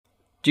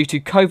Due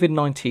to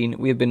COVID-19,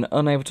 we have been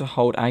unable to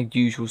hold our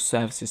usual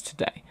services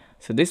today,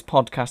 so this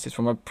podcast is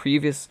from a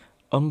previous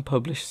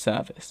unpublished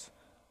service.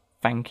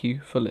 Thank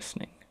you for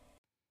listening.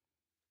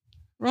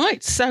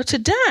 Right, so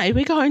today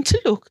we're going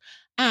to look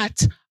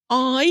at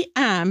I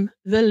am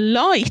the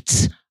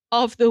light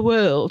of the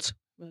world.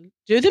 We'll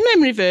do the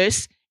memory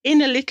verse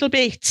in a little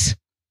bit.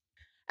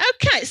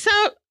 Okay, so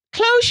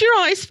close your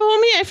eyes for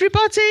me,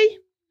 everybody.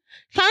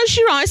 Close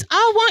your eyes.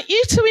 I want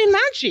you to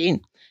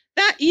imagine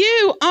that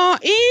you are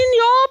in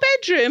your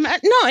bedroom at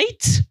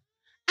night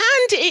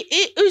and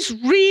it was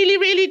really,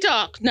 really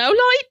dark. No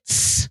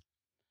lights.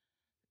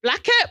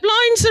 Blackout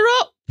blinds are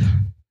up.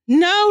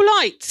 No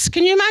lights.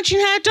 Can you imagine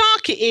how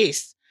dark it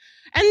is?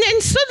 And then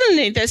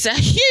suddenly there's a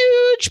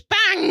huge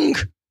bang.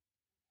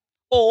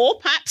 Or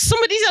perhaps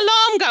somebody's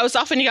alarm goes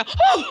off and you go,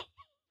 oh!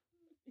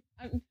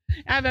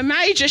 Have a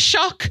major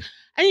shock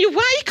and you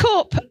wake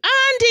up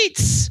and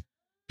it's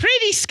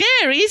pretty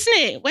scary, isn't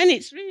it, when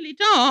it's really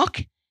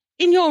dark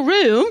in your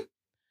room?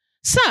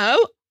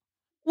 So,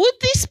 would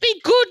this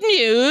be good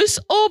news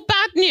or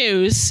bad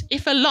news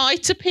if a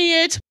light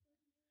appeared?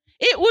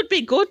 It would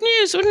be good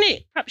news, wouldn't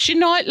it? Perhaps your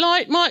night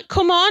light might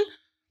come on,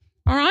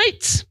 all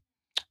right?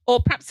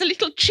 Or perhaps a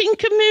little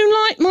chink of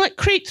moonlight might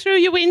creep through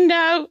your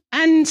window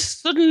and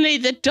suddenly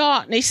the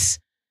darkness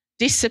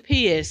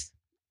disappears.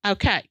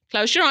 Okay,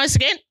 close your eyes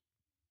again.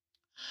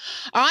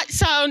 All right,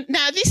 so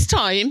now this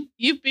time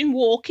you've been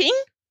walking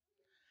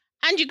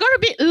and you got a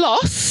bit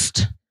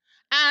lost.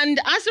 And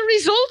as a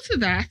result of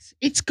that,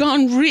 it's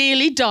gone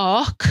really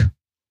dark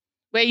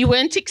where you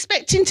weren't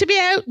expecting to be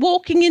out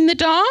walking in the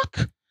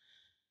dark.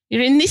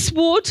 You're in this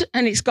wood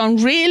and it's gone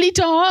really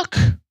dark.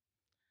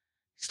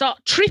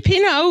 Start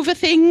tripping over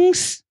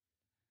things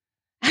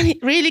and it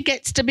really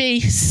gets to be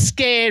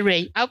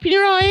scary. Open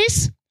your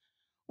eyes.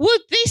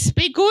 Would this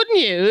be good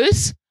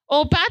news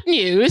or bad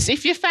news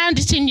if you found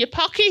it in your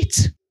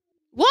pocket?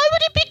 Why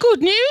would it be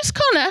good news,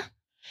 Connor?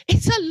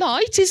 It's a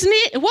light, isn't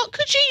it? What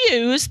could you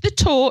use the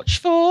torch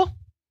for?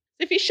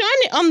 If you shine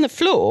it on the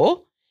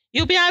floor,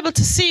 you'll be able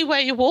to see where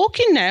you're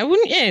walking now,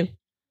 wouldn't you?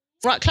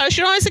 Right, close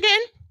your eyes again.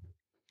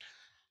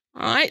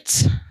 All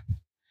right.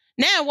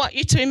 Now I want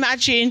you to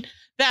imagine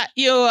that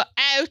you're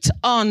out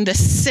on the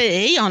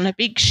sea on a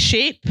big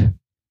ship.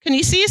 Can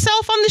you see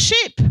yourself on the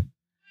ship?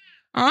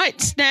 All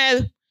right.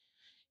 Now,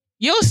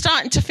 you're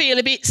starting to feel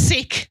a bit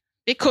sick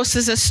because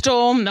there's a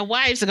storm. The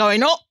waves are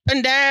going up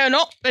and down,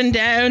 up and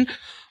down.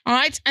 All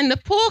right. And the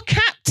poor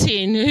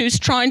captain who's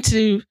trying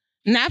to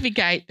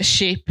navigate the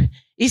ship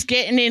is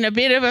getting in a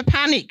bit of a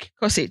panic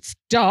because it's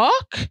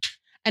dark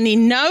and he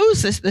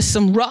knows there's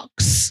some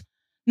rocks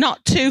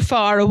not too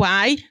far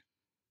away.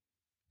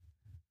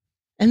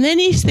 And then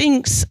he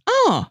thinks,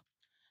 and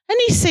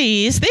he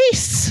sees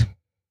this.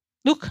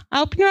 Look,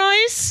 open your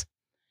eyes.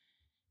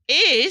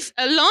 Is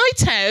a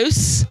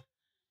lighthouse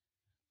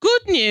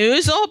good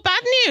news or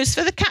bad news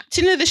for the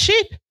captain of the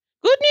ship?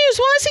 Good news.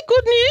 Why is it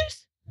good news?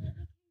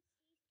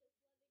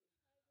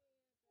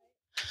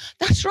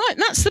 That's right.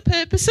 That's the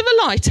purpose of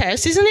a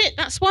lighthouse, isn't it?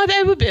 That's why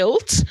they were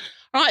built.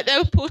 Right, they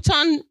were put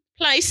on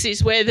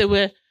places where there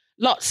were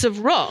lots of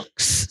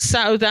rocks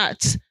so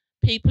that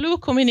people who were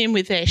coming in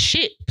with their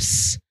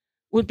ships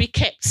would be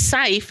kept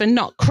safe and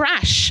not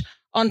crash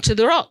onto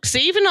the rocks.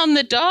 Even on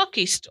the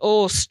darkest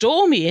or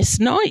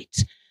stormiest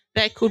night,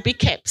 they could be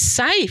kept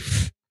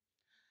safe.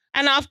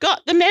 And I've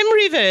got the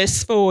memory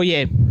verse for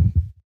you.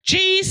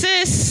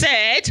 Jesus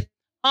said,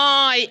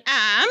 I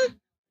am,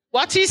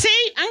 what is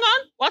he? Hang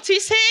on, what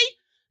is he?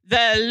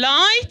 The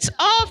light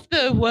of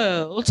the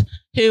world.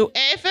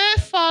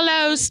 Whoever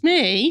follows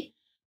me.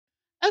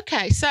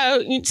 Okay, so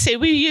you can see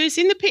we're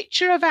using the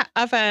picture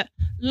of a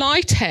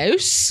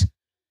lighthouse.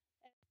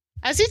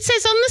 As it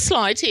says on the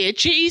slide here,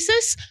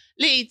 Jesus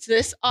leads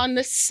us on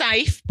the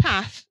safe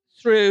path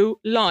through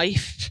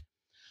life.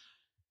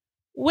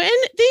 When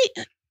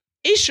the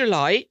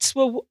Israelites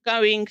were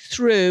going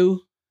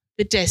through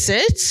the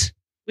desert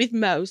with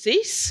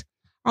Moses,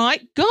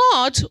 right,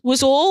 God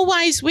was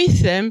always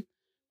with them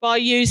by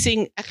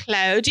using a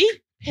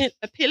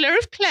pillar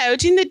of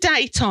cloud in the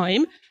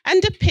daytime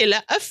and a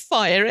pillar of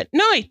fire at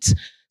night.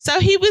 So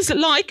he was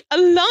like a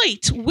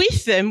light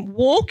with them,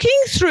 walking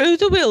through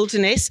the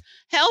wilderness,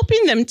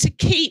 helping them to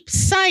keep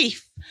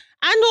safe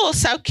and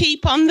also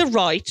keep on the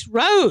right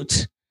road.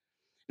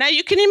 Now,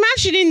 you can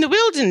imagine in the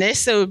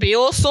wilderness, there would be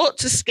all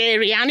sorts of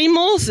scary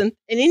animals and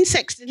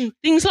insects and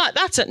things like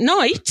that at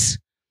night.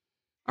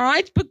 All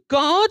right, but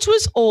God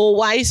was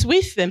always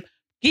with them,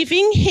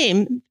 giving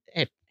him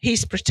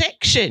his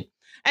protection.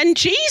 And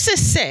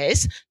Jesus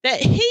says that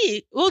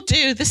he will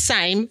do the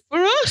same for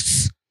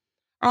us.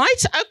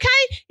 Right?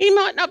 Okay, he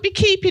might not be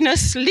keeping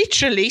us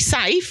literally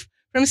safe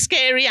from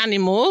scary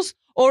animals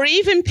or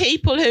even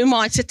people who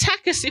might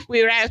attack us if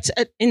we're out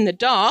in the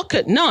dark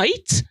at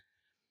night.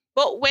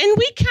 But when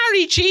we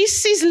carry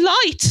Jesus'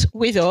 light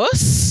with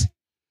us,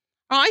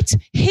 right,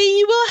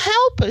 he will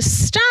help us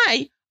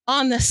stay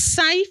on the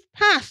safe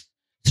path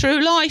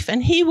through life,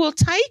 and he will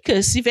take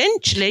us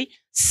eventually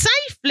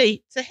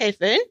safely to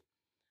heaven,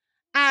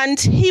 and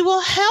he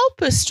will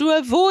help us to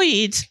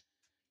avoid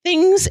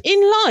things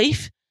in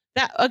life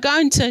that are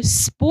going to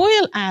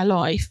spoil our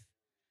life,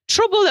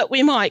 trouble that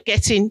we might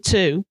get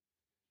into,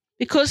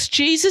 because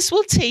Jesus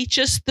will teach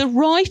us the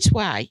right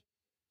way.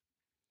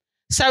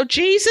 So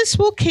Jesus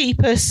will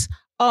keep us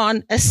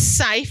on a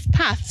safe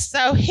path.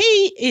 So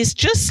he is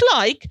just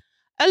like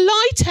a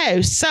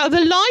lighthouse. So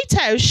the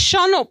lighthouse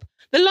shone up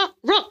the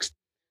rocks,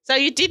 so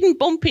you didn't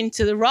bump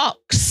into the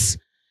rocks.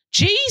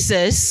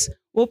 Jesus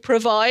will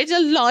provide a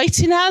light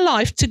in our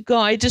life to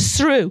guide us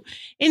through.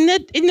 In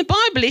the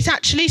Bible, it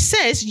actually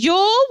says,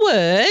 your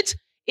word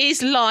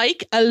is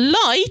like a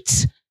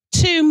light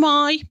to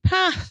my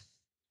path.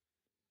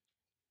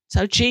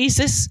 So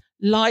Jesus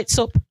lights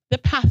up the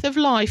path of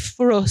life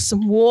for us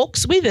and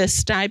walks with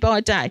us day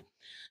by day.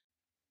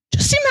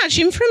 Just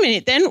imagine for a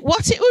minute then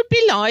what it would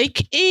be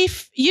like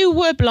if you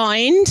were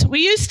blind.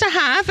 We used to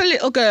have a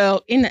little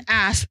girl in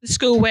our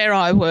school where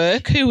I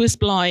work who was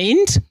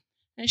blind.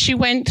 And she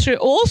went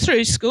all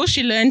through school.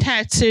 She learned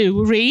how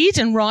to read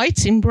and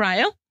write in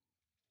Braille.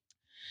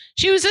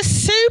 She was a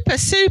super,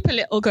 super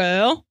little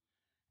girl.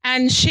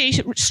 And she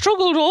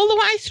struggled all the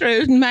way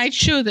through and made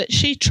sure that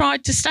she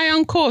tried to stay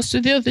on course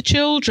with the other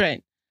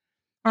children.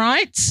 All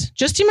right?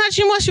 Just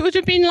imagine what it would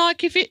have been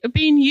like if it had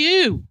been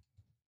you.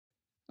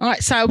 All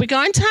right, so we're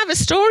going to have a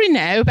story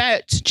now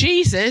about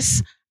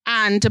Jesus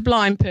and a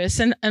blind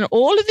person, and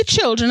all of the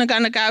children are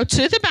going to go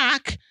to the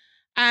back,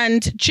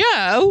 and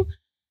Joe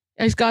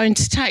is going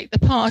to take the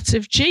part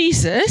of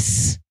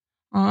Jesus,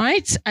 all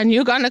right, and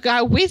you're going to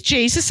go with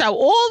Jesus. So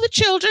all the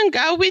children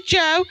go with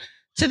Joe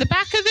to the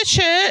back of the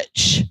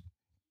church,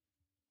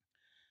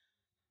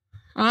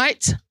 all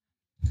right.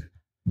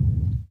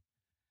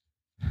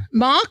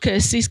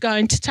 Marcus is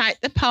going to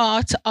take the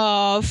part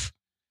of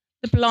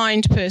the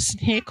blind person.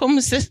 Here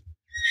comes the...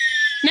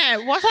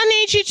 Now, what I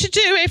need you to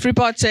do,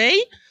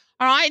 everybody,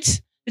 all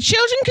right, the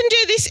children can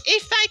do this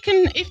if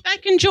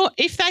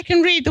they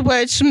can read the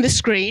words from the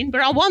screen,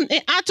 but I want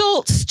the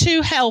adults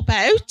to help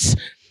out.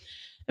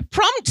 The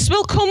prompts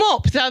will come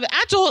up. So the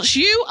adults,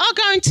 you are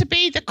going to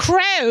be the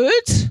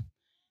crowd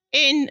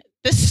in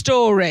the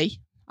story.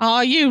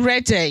 Are you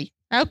ready?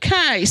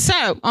 Okay,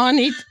 so I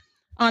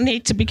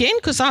need to begin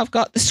because I've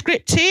got the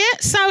script here.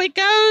 So it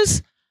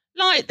goes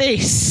like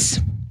this.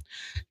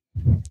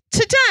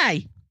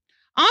 Today,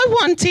 I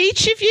want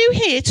each of you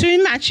here to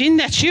imagine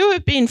that you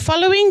have been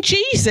following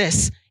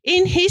Jesus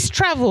in his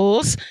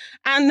travels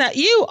and that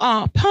you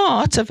are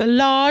part of a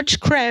large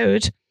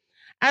crowd.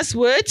 As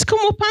words come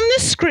up on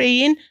the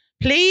screen,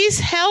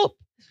 please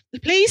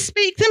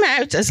speak them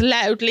out as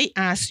loudly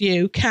as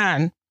you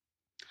can.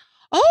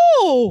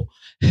 Oh,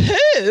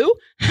 who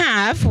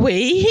have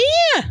we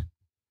here?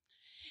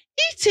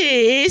 It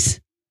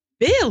is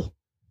Bill.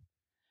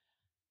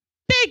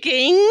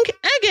 Begging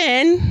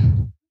again.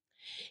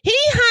 He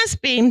has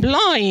been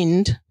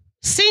blind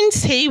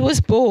since he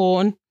was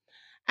born,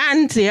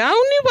 and the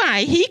only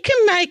way he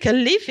can make a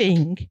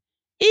living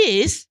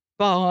is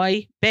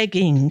by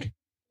begging.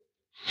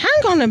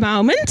 Hang on a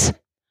moment.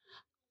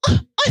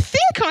 I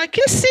think I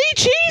can see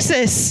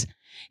Jesus.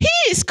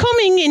 He is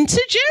coming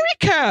into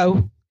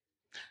Jericho.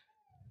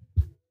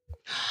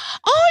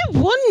 I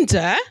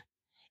wonder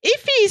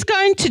if he's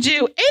going to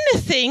do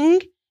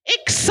anything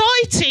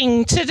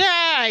exciting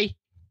today.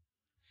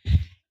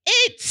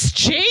 It's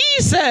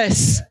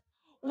Jesus.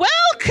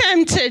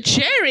 Welcome to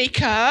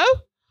Jericho.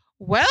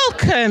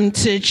 Welcome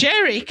to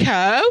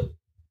Jericho.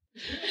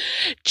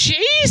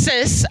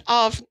 Jesus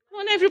of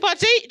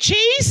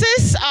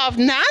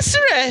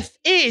Nazareth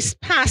is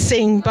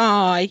passing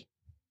by.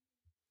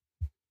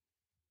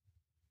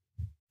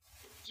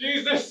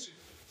 Jesus,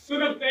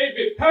 Son of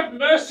David, have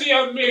mercy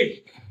on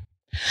me.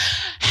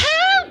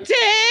 How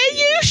dare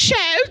you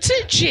shout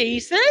at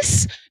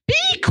Jesus?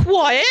 Be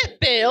quiet,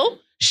 Bill.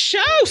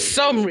 Show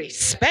some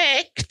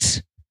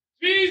respect.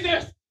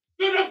 Jesus,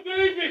 Son of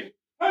David,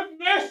 have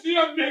mercy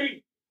on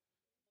me.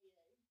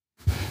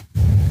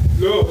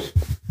 Lord,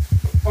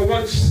 I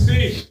want to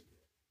see.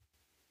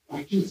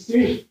 I can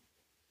see.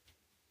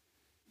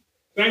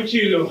 Thank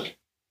you, Lord.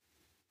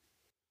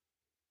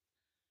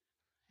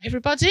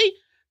 Everybody,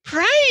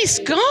 praise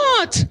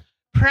God.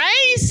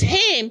 Praise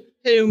him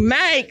who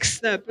makes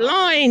the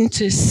blind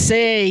to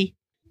see.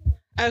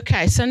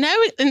 Okay, so now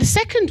in the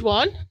second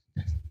one,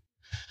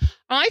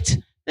 right,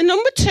 the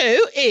number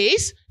 2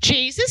 is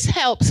Jesus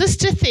helps us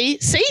to see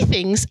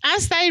things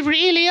as they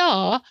really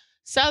are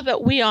so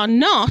that we are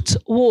not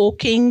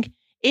walking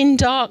in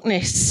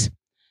darkness.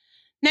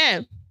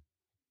 Now,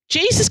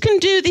 Jesus can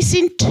do this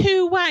in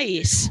 2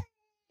 ways.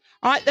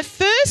 All right, the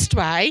first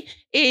way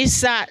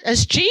is that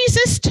as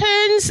Jesus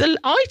turns the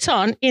light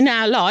on in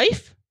our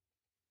life,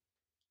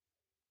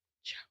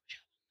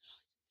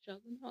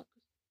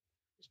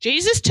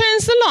 Jesus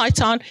turns the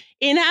light on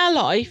in our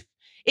life,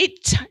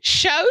 it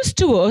shows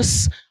to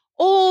us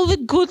all the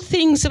good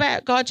things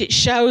about God. It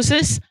shows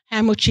us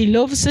how much he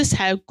loves us,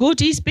 how good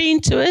he's been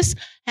to us,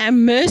 how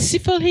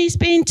merciful he's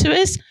been to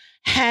us,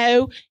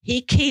 how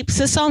he keeps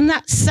us on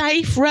that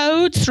safe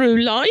road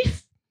through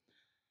life.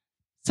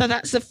 So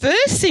that's the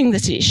first thing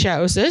that it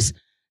shows us.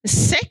 The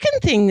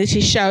second thing that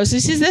he shows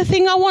us is the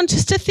thing I want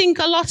us to think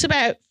a lot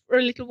about for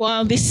a little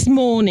while this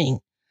morning.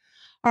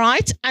 All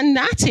right? And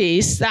that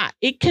is that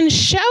it can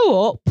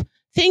show up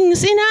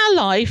things in our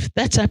life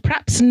that are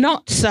perhaps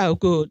not so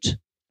good.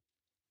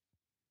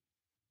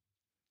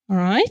 All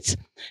right?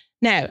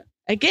 Now,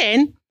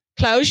 again,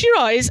 close your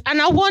eyes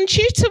and I want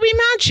you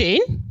to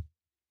imagine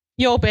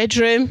your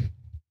bedroom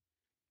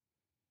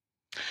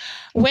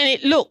when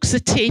it looks a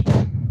tip.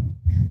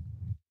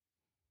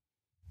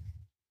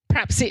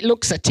 Perhaps it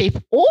looks a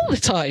tip all the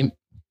time.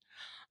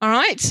 All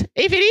right?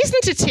 If it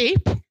isn't a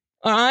tip,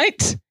 all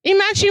right,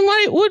 imagine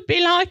what it would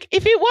be like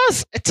if it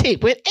was a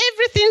tip with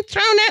everything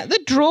thrown out the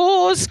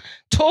drawers,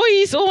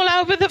 toys all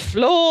over the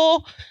floor,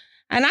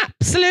 an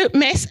absolute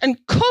mess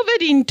and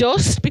covered in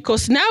dust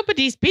because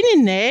nobody's been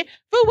in there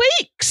for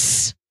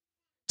weeks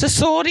to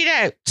sort it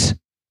out.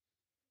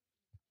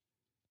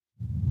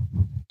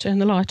 Turn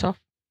the light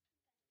off.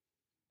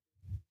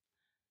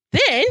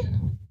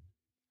 Then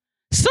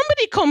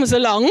somebody comes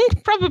along,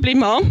 probably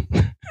Mum,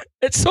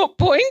 at some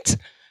point,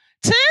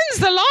 turns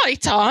the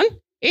light on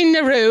in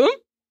the room.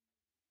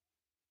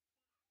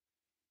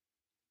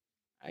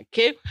 Thank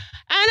you. And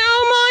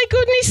oh my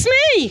goodness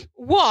me,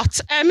 what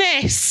a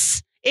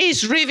mess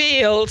is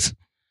revealed.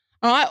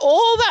 All right,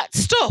 all that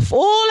stuff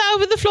all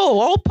over the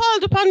floor, all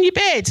piled up on your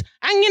bed,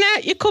 hanging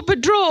out your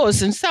cupboard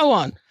drawers and so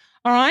on.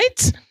 All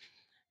right.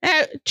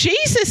 Now,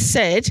 Jesus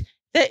said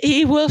that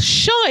he will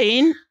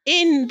shine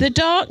in the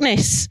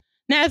darkness.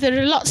 Now, there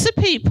are lots of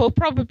people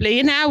probably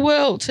in our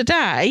world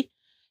today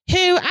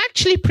who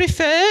actually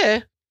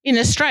prefer, in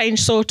a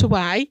strange sort of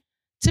way,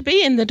 to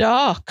be in the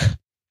dark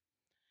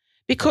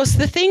because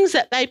the things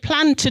that they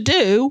plan to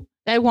do,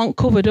 they want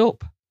covered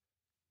up.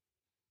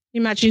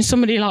 Imagine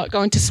somebody like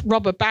going to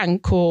rob a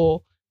bank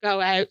or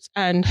go out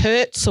and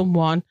hurt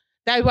someone.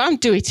 They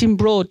won't do it in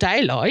broad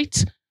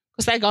daylight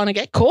because they're going to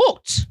get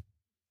caught.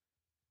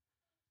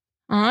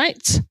 All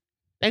right?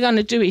 They're going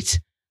to do it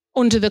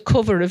under the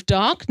cover of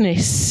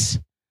darkness.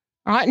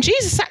 All right? And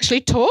Jesus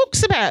actually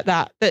talks about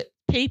that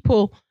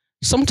people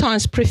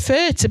sometimes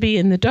prefer to be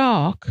in the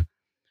dark.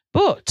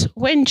 But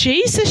when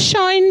Jesus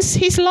shines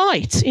his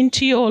light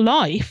into your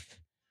life,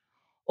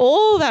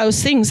 all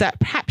those things that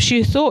perhaps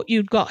you thought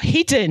you'd got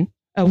hidden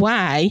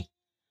away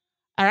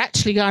are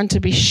actually going to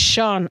be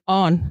shone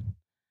on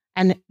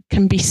and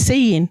can be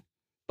seen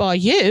by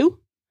you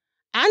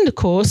and, of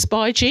course,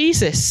 by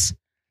Jesus.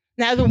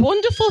 Now, the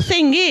wonderful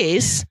thing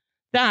is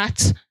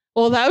that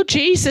although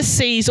Jesus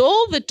sees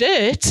all the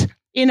dirt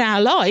in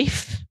our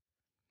life,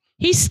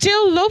 he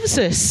still loves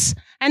us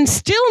and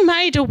still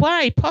made a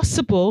way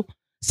possible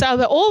so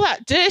that all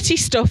that dirty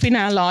stuff in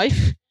our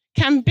life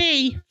can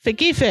be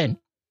forgiven.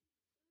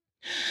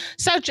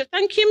 So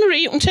thank you,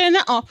 Marie. You can turn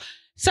that off.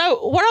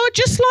 So what I would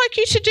just like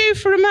you to do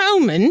for a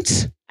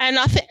moment, and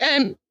I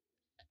think,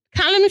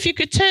 Callum, if you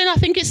could turn, I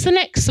think it's the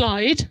next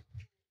slide.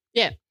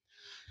 Yeah.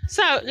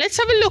 So let's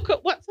have a look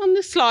at what's on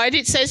the slide.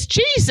 It says,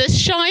 Jesus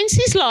shines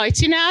his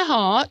light in our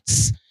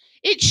hearts.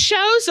 It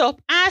shows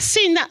up our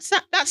sin.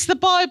 That's the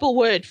Bible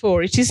word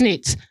for it, isn't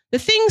it? The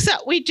things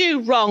that we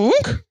do wrong,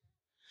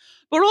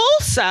 but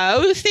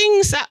also the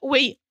things that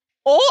we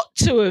ought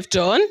to have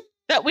done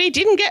that we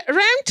didn't get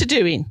around to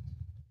doing.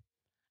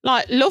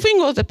 Like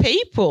loving other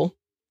people,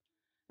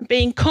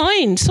 being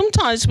kind.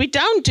 Sometimes we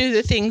don't do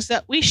the things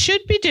that we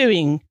should be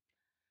doing.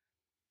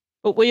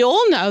 But we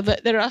all know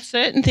that there are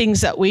certain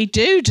things that we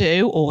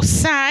do or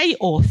say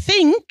or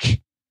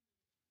think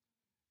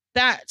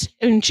that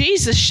when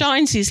Jesus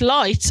shines his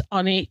light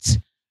on it,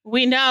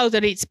 we know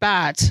that it's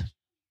bad.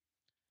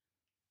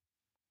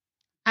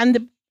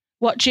 And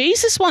what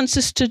Jesus wants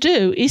us to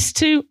do is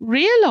to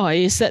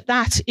realise that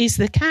that is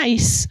the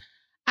case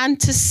and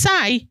to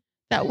say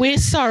that we're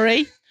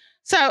sorry.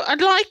 So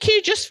I'd like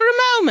you just for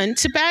a moment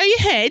to bow your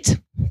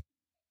head.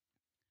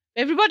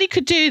 Everybody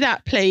could do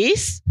that,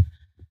 please.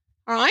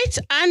 All right.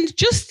 And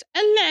just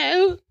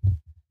allow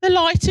the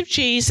light of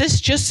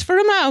Jesus just for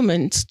a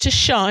moment to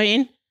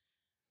shine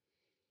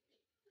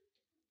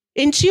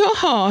into your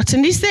heart.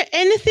 And is there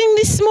anything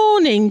this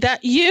morning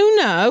that you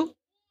know?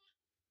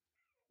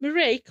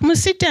 Marie, come and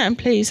sit down,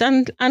 please.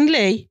 And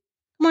Lee,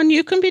 come on,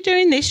 you can be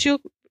doing this. You're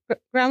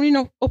grown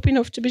up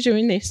enough to be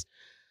doing this.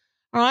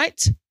 All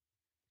right.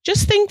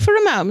 Just think for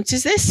a moment,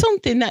 is there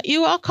something that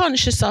you are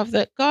conscious of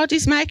that God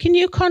is making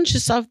you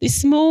conscious of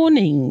this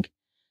morning?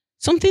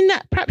 Something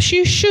that perhaps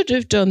you should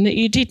have done that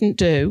you didn't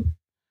do?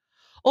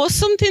 Or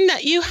something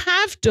that you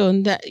have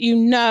done that you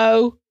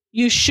know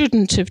you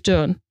shouldn't have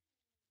done?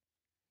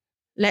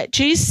 Let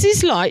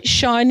Jesus' light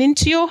shine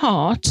into your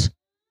heart.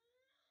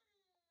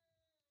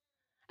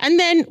 And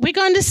then we're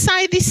going to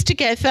say this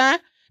together,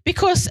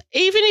 because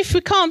even if we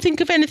can't think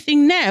of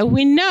anything now,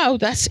 we know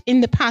that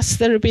in the past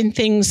there have been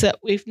things that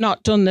we've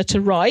not done that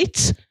are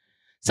right.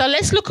 So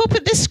let's look up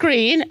at the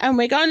screen and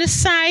we're going to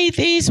say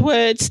these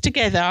words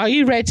together. Are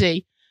you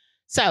ready?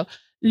 So,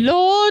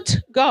 Lord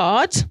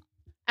God,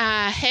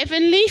 our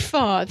Heavenly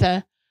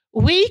Father,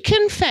 we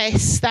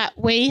confess that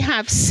we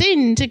have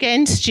sinned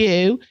against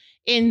you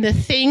in the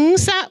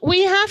things that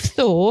we have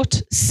thought,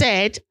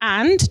 said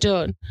and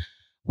done.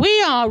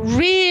 we are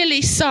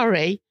really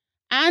sorry,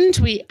 and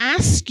we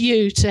ask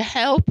you to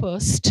help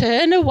us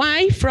turn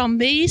away from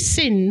these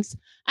sins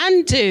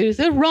and do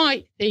the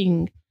right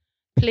thing.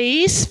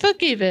 Please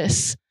forgive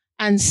us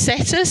and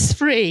set us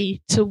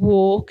free to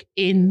walk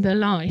in the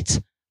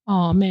light.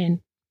 Amen.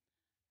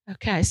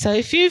 Okay, so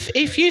if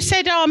you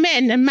said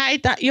amen and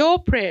made that your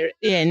prayer at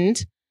the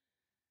end,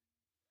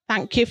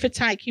 thank you for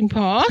taking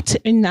part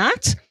in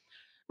that.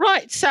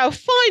 Right, so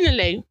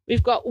finally,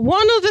 we've got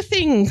one other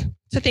thing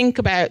to think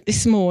about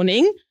this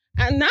morning,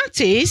 and that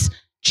is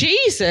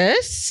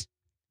Jesus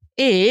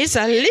is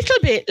a little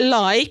bit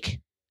like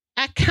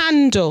a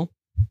candle.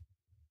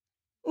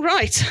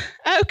 Right,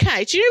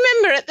 okay. Do you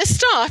remember at the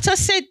start I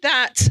said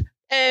that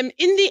in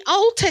the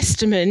Old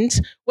Testament,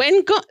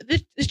 when God,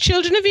 the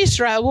children of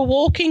Israel were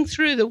walking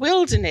through the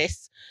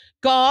wilderness,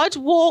 God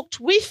walked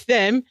with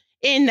them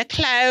in a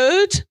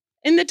cloud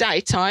in the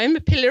daytime,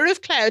 a pillar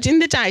of cloud in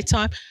the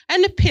daytime,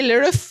 and a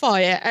pillar of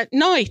fire at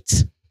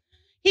night.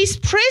 His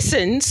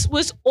presence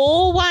was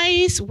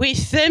always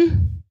with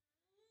them,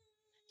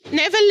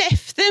 never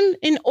left them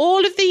in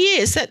all of the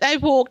years that they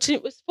walked. And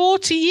it was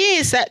 40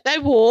 years that they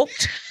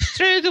walked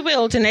through the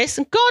wilderness,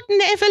 and God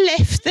never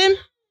left them.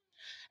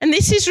 And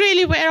this is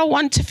really where I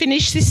want to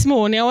finish this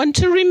morning. I want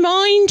to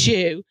remind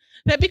you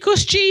that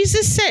because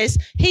Jesus says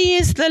he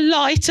is the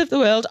light of the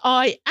world,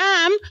 I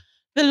am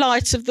the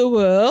light of the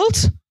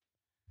world.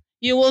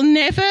 You will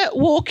never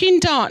walk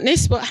in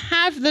darkness, but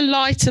have the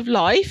light of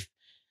life.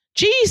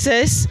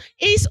 Jesus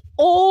is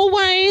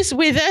always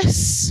with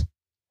us.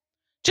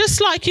 Just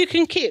like you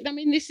can keep,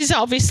 this is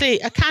obviously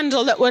a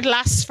candle that would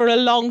last for a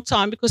long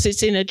time because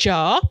it's in a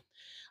jar.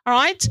 All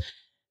right.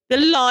 The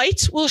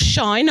light will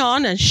shine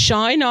on and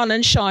shine on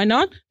and shine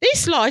on.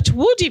 This light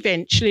would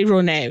eventually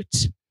run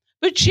out.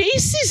 But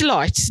Jesus'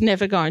 light is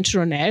never going to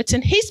run out,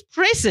 and his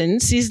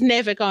presence is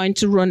never going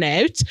to run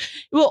out. It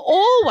will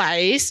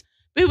always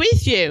be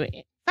with you.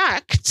 In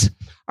fact,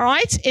 all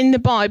right, in the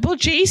Bible,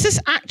 Jesus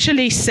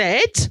actually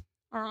said,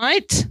 all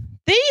right,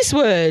 these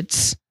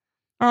words,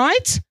 all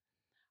right,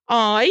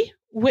 I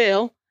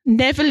will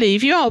never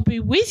leave you. I'll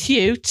be with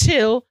you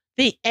till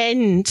the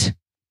end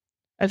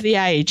of the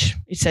age,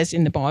 it says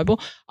in the Bible.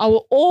 I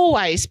will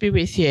always be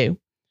with you.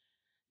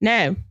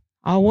 Now,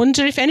 I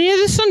wonder if any of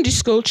the Sunday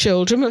school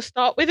children, we'll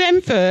start with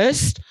them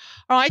first,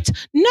 all right,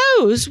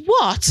 knows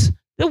what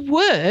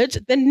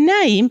the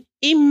name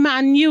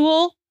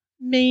Emmanuel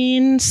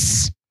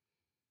means.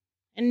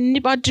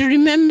 Anybody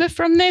remember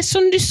from their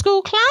Sunday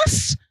school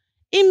class?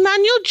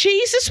 Emmanuel,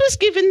 Jesus was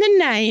given the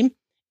name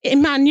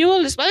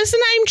Emmanuel as well as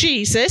the name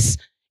Jesus.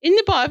 In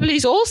the Bible,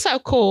 he's also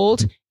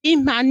called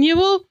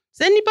Emmanuel.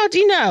 Does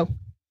anybody know?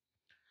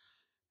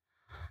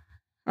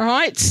 All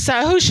right,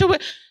 so who shall we?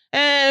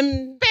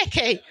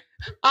 Becky,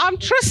 I'm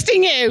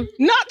trusting you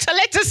not to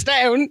let us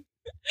down.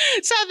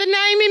 So the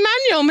name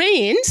Emmanuel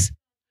means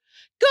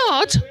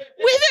God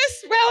with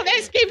us. Well,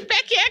 let's give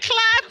Becky a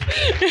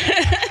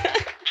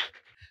clap.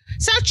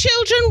 So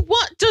children,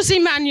 what does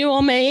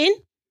Emmanuel mean?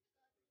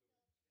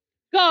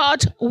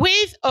 God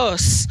with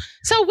us.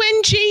 So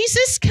when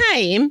Jesus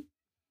came,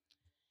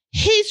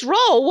 his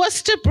role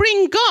was to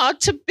bring God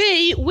to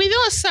be with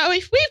us. So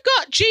if we've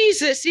got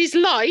Jesus, his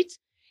light,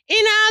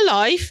 in our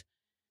life,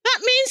 that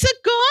means that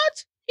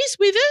God is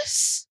with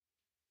us.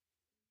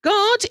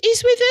 God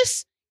is with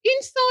us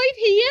inside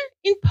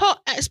here,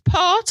 as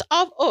part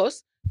of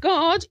us.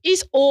 God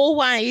is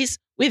always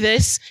with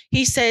us.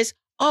 He says,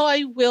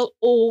 I will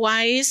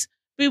always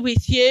be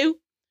with you.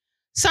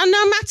 So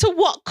no matter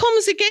what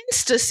comes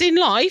against us in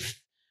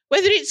life,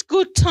 whether it's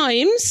good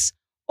times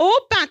or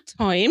bad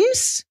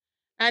times,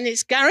 and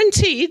it's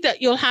guaranteed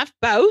that you'll have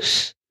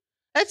both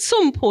at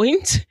some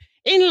point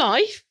in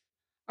life,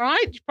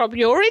 right? You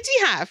probably already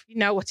have. You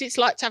know what it's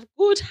like to have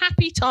good,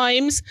 happy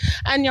times.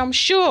 And I'm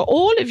sure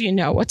all of you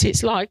know what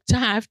it's like to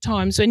have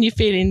times when you're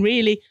feeling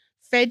really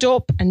fed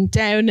up and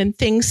down and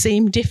things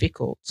seem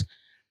difficult.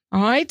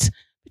 All right?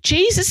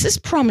 Jesus has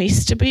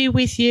promised to be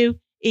with you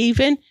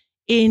even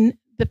in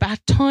the bad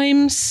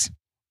times.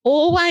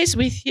 Always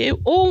with you,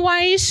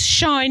 always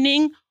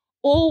shining,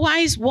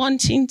 always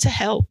wanting to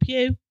help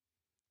you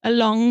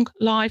along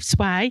life's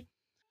way.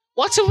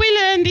 What have we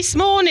learned this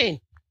morning?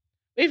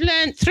 We've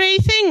learned 3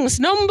 things.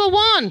 Number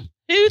 1.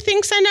 Who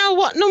thinks they know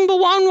what number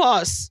 1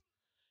 was?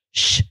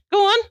 Shh, go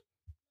on.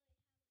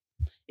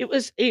 It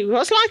was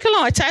like a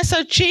lighthouse.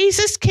 So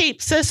Jesus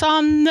keeps us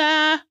on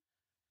the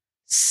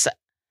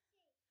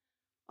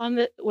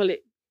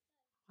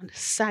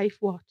safe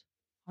what?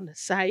 On the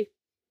safe.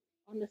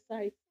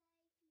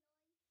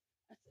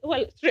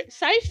 Well,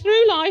 safe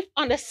through life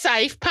on a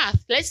safe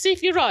path. Let's see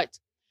if you're right.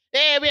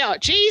 There we are.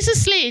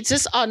 Jesus leads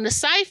us on the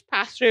safe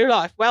path through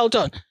life. Well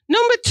done.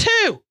 Number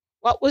 2.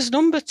 What was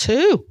number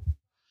 2?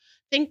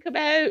 Think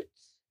about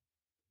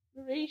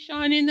Marie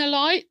shining the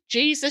light,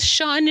 Jesus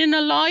shining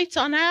a light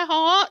on our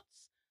hearts.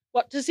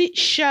 What does it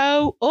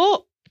show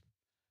up?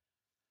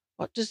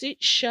 What does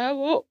it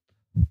show up?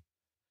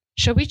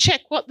 Shall we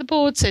check what the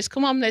board says?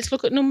 Come on, let's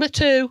look at number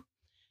 2.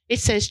 It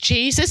says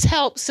Jesus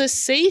helps us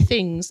see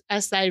things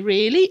as they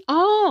really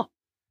are.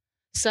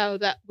 so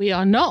that we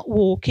are not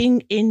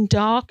walking in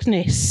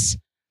darkness.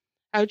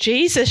 How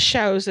Jesus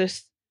shows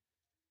us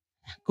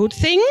good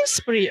things,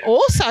 but he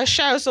also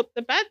shows up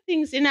the bad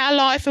things in our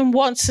life and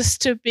wants us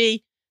to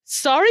be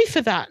sorry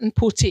for that and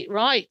put it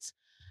right.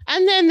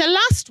 And then the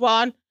last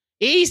one,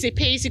 easy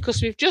peasy,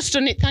 because we've just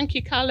done it. Thank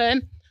you,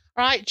 Colin.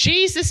 Right,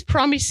 Jesus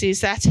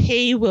promises that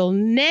he will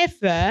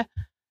never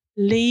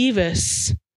leave us